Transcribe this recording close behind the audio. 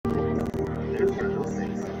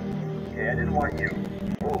I didn't want you.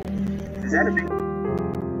 Oh, is that a big...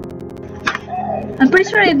 I'm pretty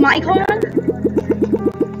sure I have mic on.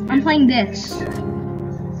 I'm playing this.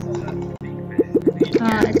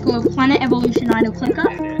 It's called Planet Evolution Idle Clicker.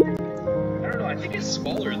 I don't know, I think it's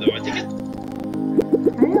smaller though. I think it...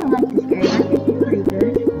 I don't like this game. I think it's pretty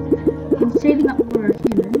good. I'm saving up for a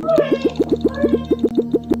human.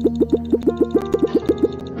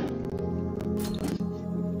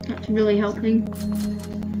 That's really helping.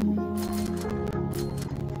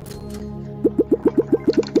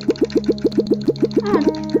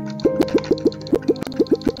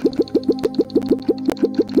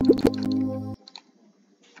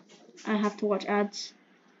 I have to watch ads.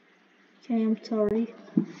 Okay, I'm sorry.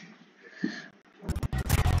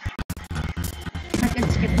 I can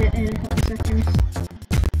skip it in a couple seconds.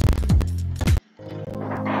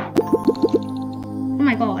 Oh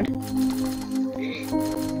my god.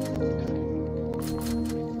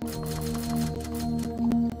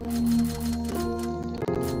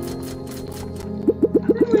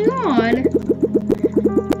 Oh my god.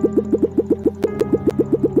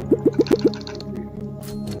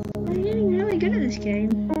 I'm getting really good at this game.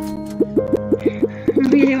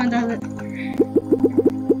 Maybe anyone does it.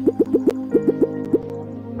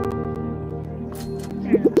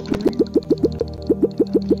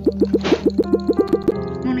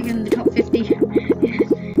 I want to get in the top 50.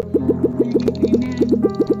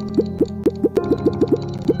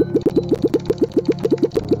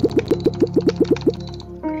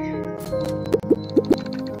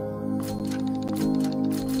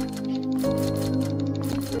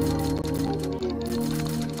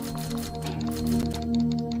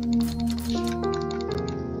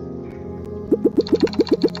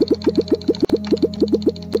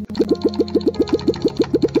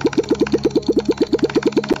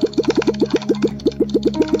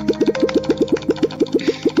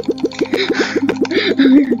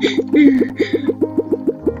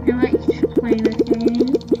 I like playing this game.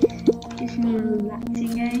 It's a more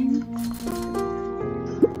relaxing game.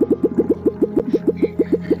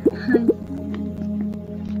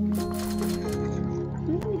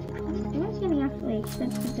 It was getting actually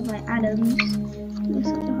expensive to buy atoms. It was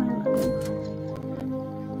such a high level.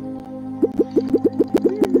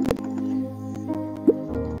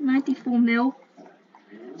 $94 mil.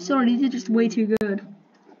 Sorry, these are just way too good.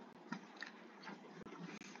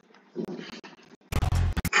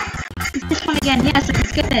 This one again, yes, I can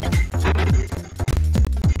skip it.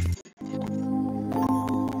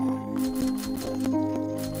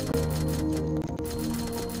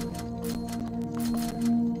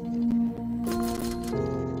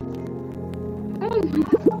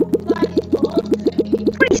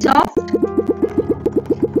 Pretty soft.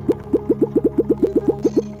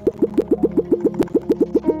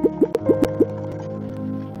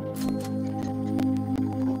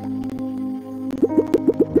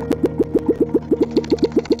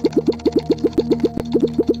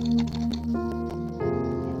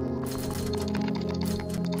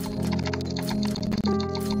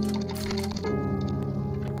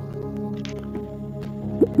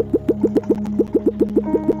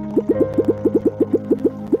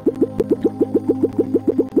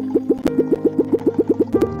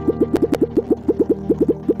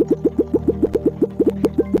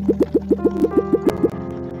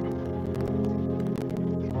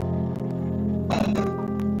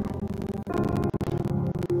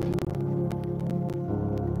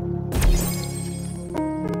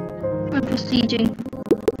 We're besieging.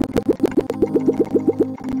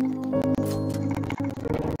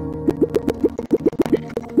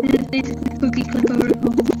 This is basically cookie clicker.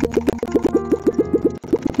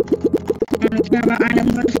 I don't care about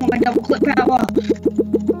items, I just want my double click power.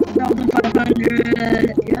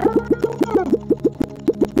 1500. Yeah.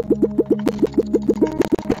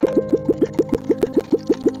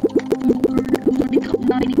 I'm only top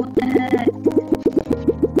 90, what the heck?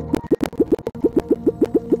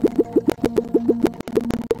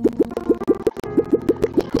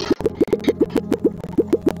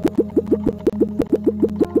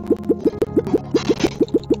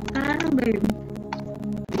 Boom.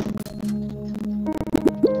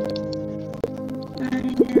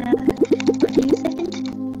 14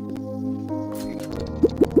 seconds.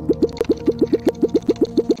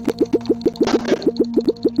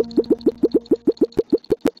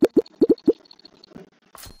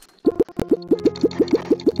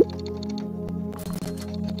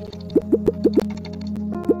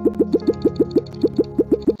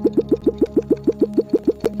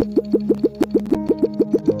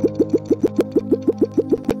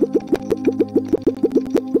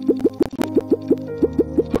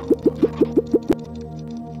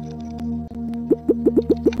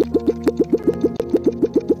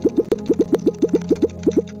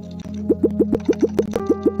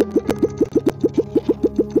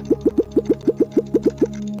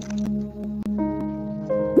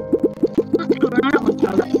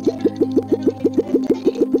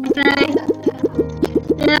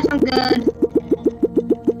 good.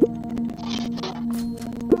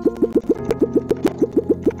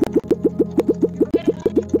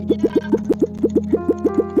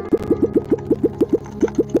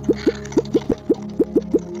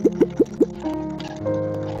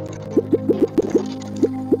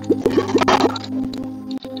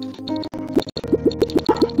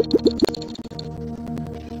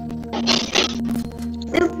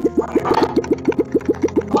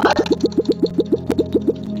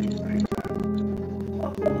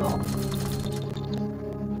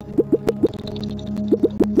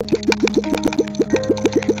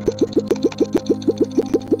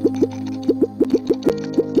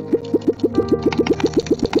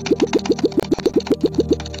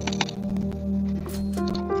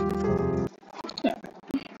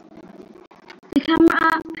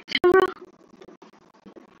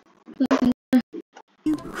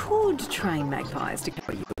 You could train magpies to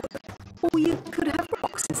carry you to work, or you could have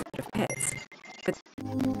rocks instead of pets. But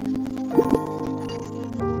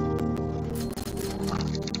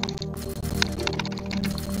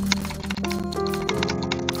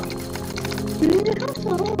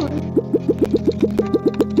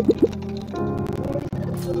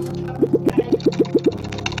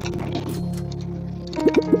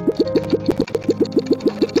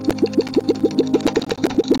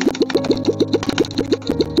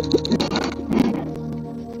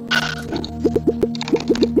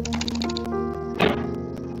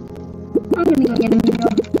I'm gonna go get a new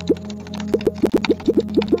job.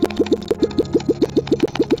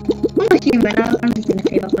 I'm a human. I'm just gonna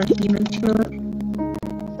save up on a human truck.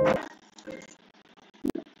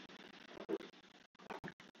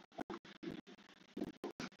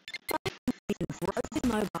 broken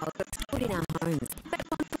mobile got stored in our homes. That's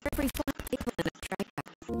one for every 5 people in Australia.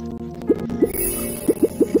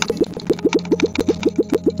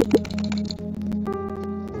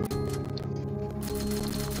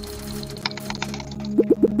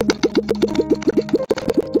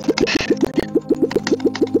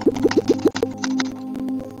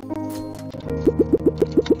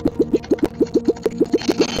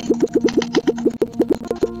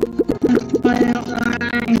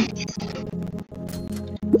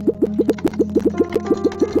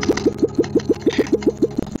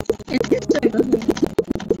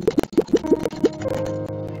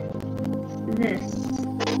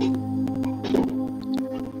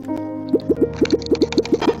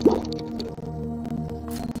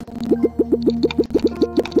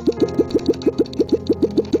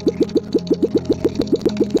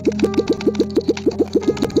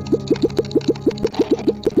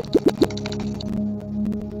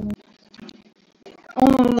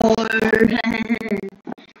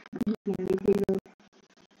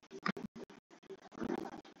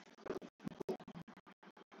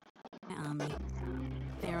 Army.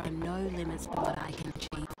 There are no limits to what I can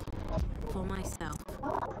achieve for myself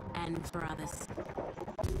and for others.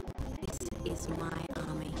 This is my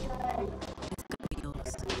army. It's got to be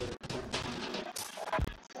yours.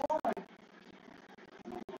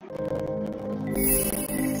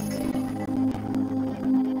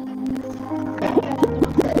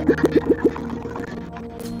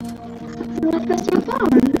 Press your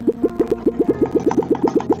phone.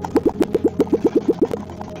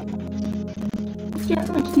 Yeah,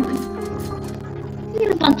 like human. You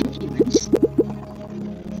get a bunch of humans.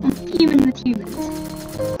 I'm human with humans.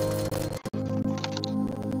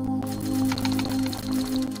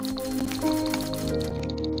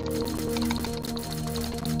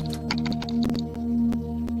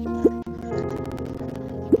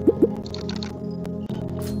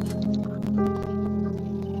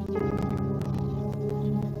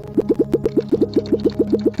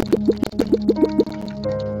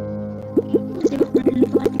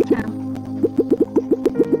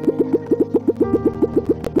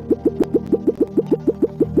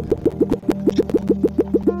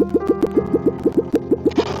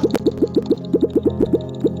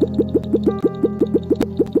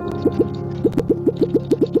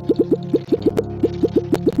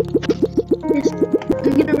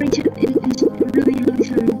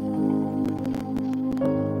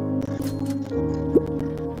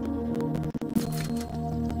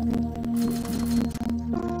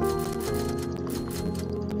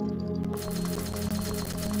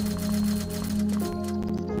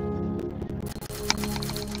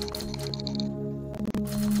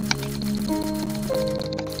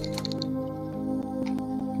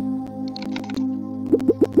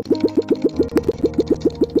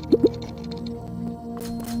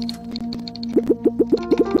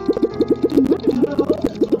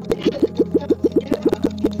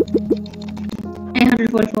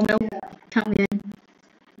 $844 mil. Count me in.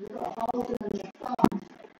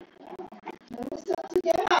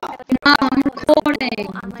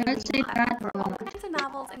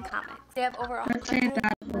 novels and comics. They have over Let's say 100.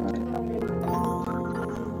 that.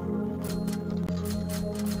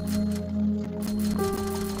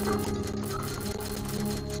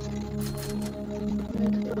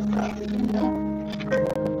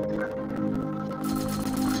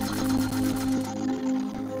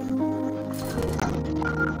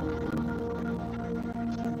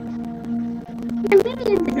 The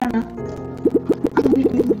millions are gonna.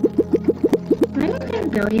 Maybe 10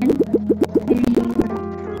 billion. Maybe.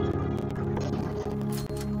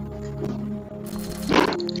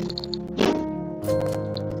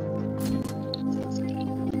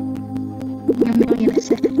 A million a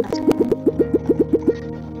second. That's cool.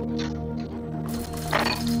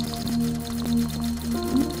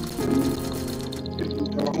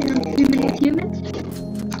 2 million humans.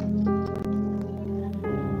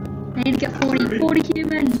 I need to get 40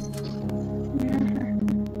 humans.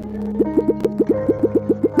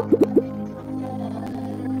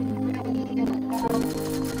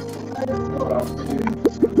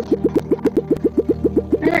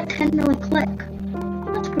 I got 10 mil a click.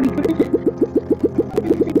 That's pretty good, isn't it?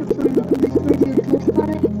 I think that's pretty good. Let's do a post about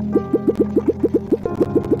it.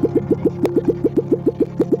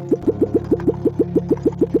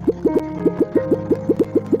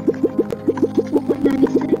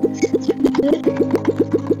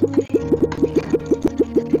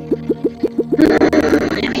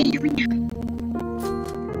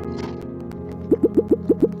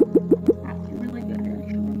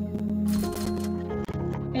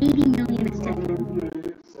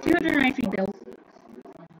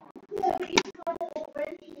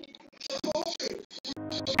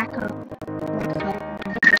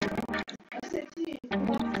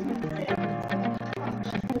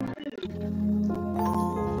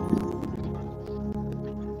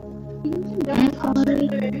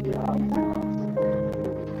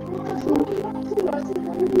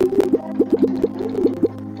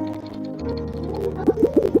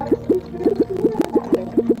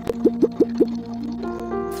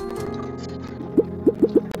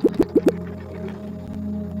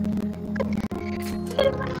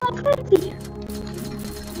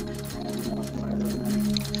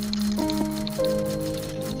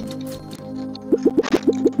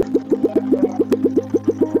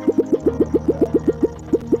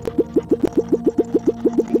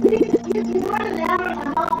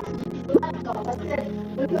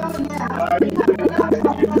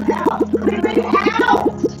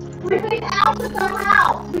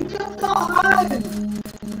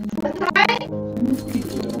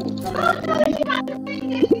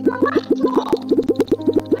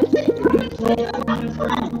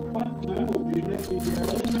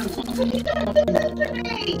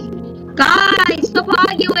 Guys, stop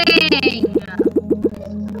arguing!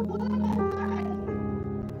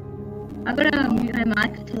 I'm gonna mute my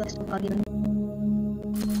mic until I stop arguing.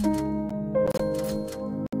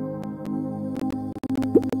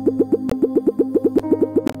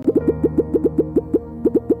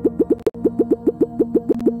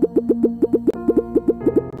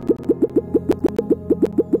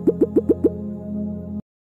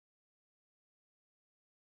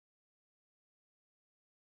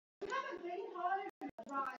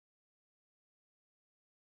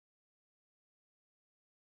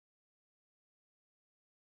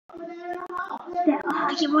 They're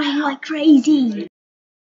arguing like crazy.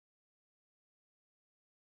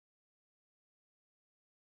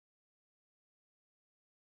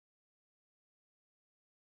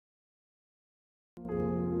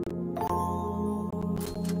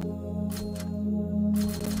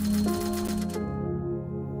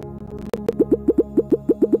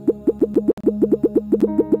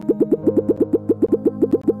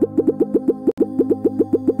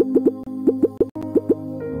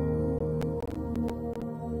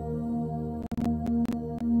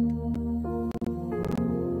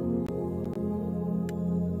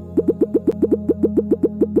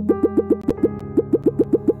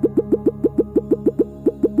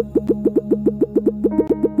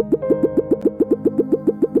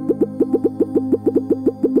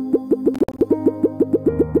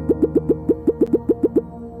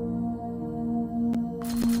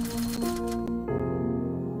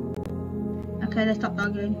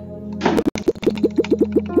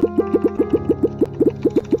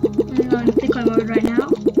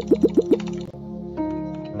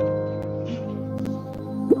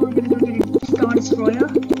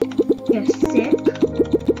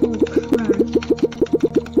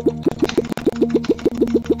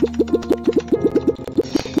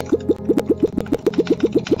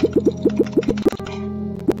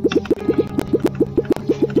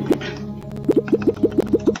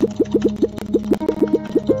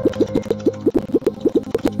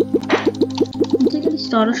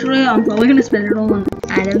 starter today, I'm probably gonna spend it all on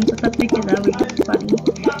items or something because that would be funny.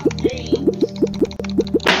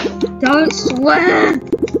 Don't swear!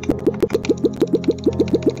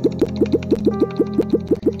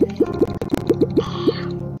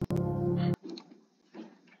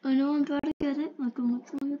 I know I'm about to get it, like I'm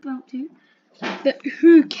literally about to. But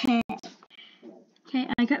who cares? Okay,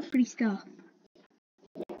 I got free stuff.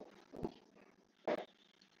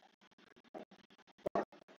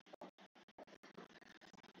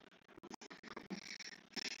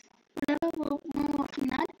 Whatever will watching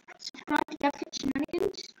that, subscribe to Delicate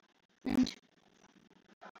Shenanigans, and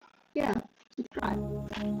yeah, subscribe.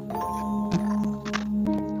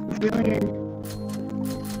 Really good.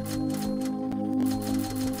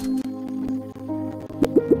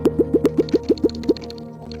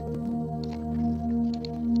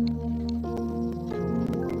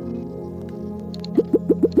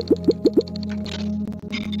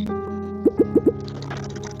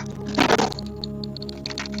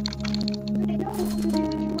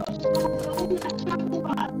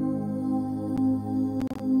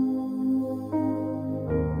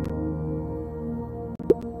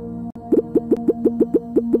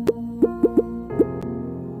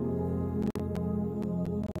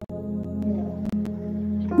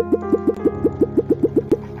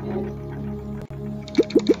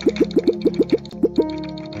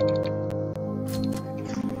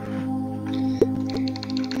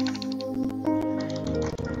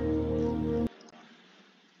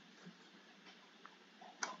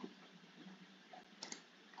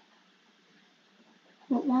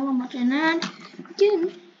 But while I'm watching that,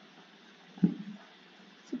 again,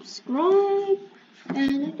 subscribe,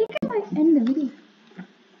 and I think I might end the video.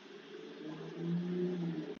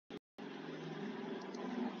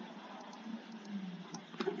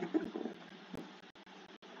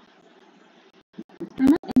 I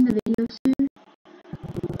might end the video soon.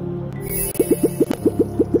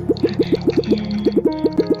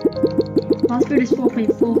 Fast food is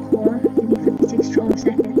 4.44, maybe 56 trillion a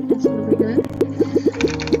second. That's really good.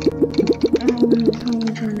 How am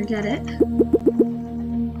I trying to get it?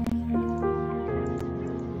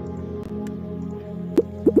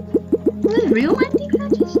 Are they real empty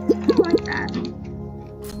patches? I kind of like that.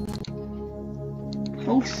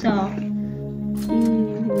 Hosa.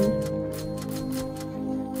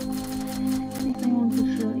 I want to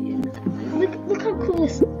show you. Look how cool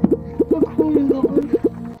this. How cool we got one.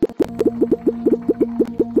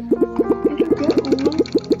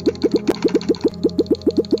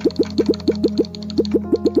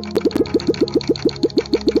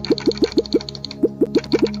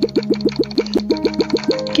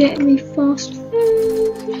 Get me fast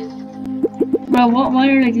food. Bro, why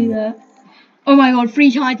did I do that? Oh my god,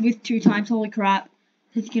 3 times with 2 times, holy crap.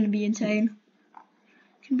 This is gonna be insane.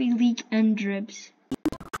 It's gonna be leak and dribs.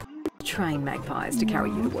 Train magpies to carry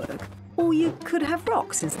you to work. Or you could have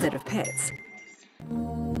rocks instead of pets.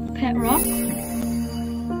 Pet rock.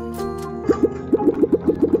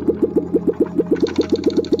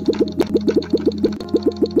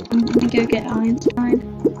 I'm gonna go get Einstein.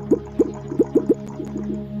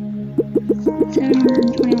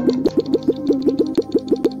 721.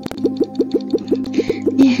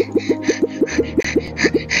 Yeah.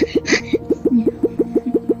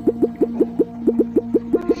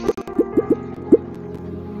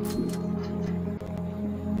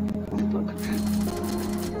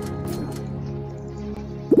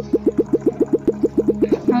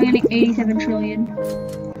 I'm getting 87 trillion.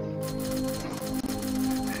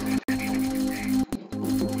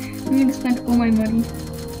 I'm gonna spend all my money.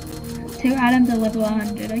 So Adam's a level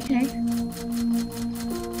 100, okay?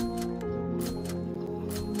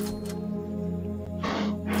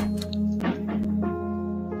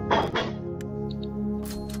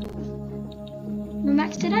 We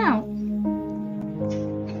maxed it out.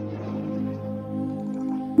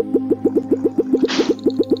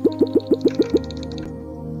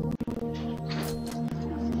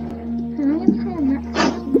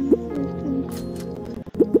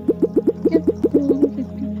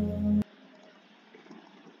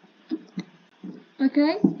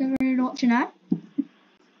 Okay, they're ready to watch an ad.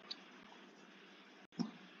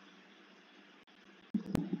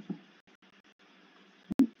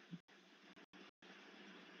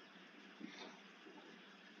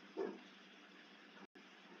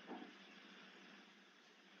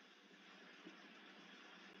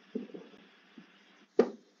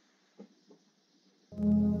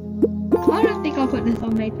 I don't think I'll put this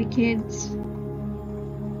on Made for Kids.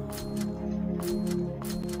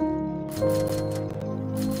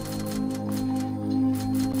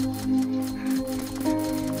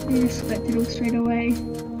 I just select it all straight away.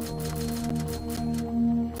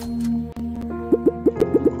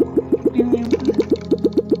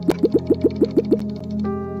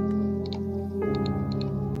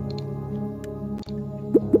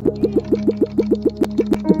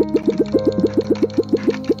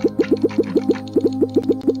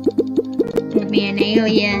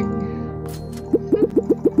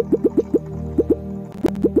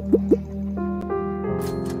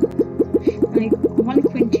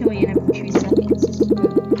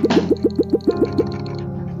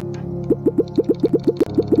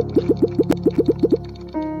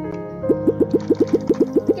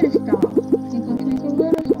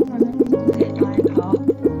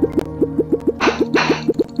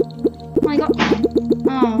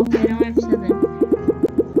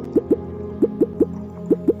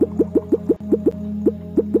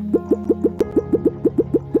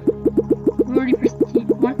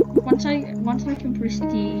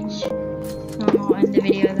 prestige. I'll end the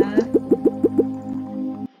video there.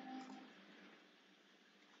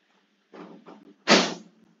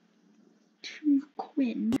 £2.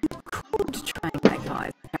 Could train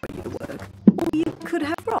magpies to carry you to work, or you could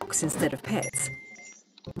have rocks instead of pets.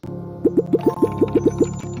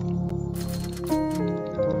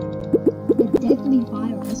 The deadly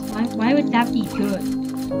virus. Why would that be good?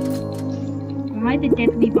 Why the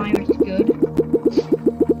deadly virus good?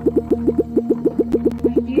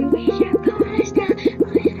 You wish you could stop.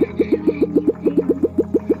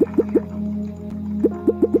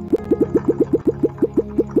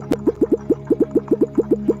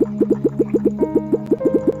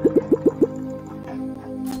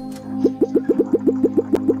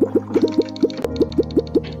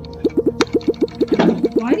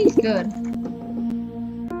 Why are these good?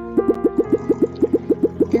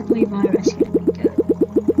 Deadly virus gonna be good.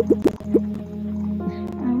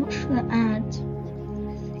 I watched the ad.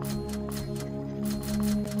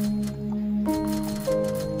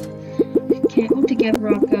 Okay, altogether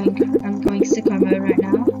I'm going sicko mode right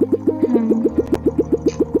now.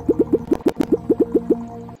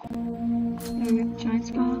 Giant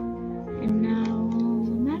scar. And now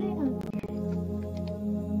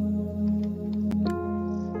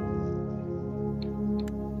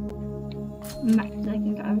max I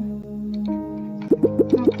can go.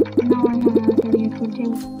 Now I'm getting a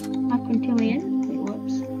quintillion. Wait,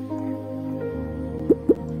 whoops.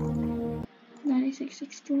 96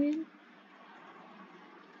 sextillion.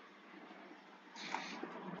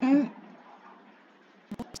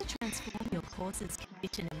 To transform your horse's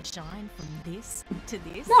condition and shine from this to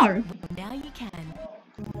this? No. Well, now you can.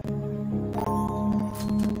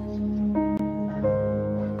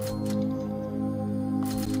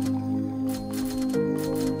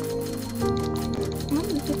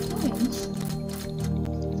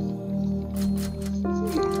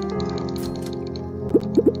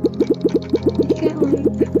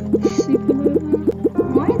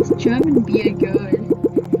 Why is German beer good?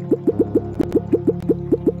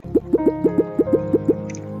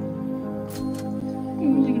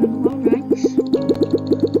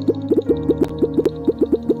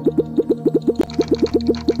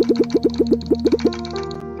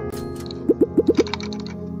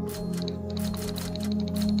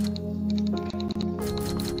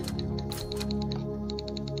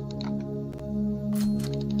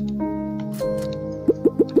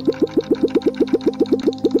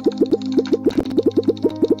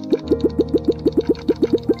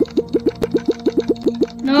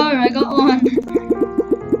 No, I got one.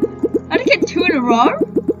 I didn't get 2 in a row.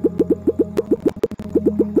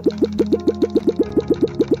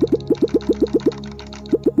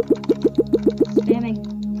 Spamming.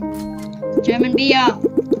 German beer.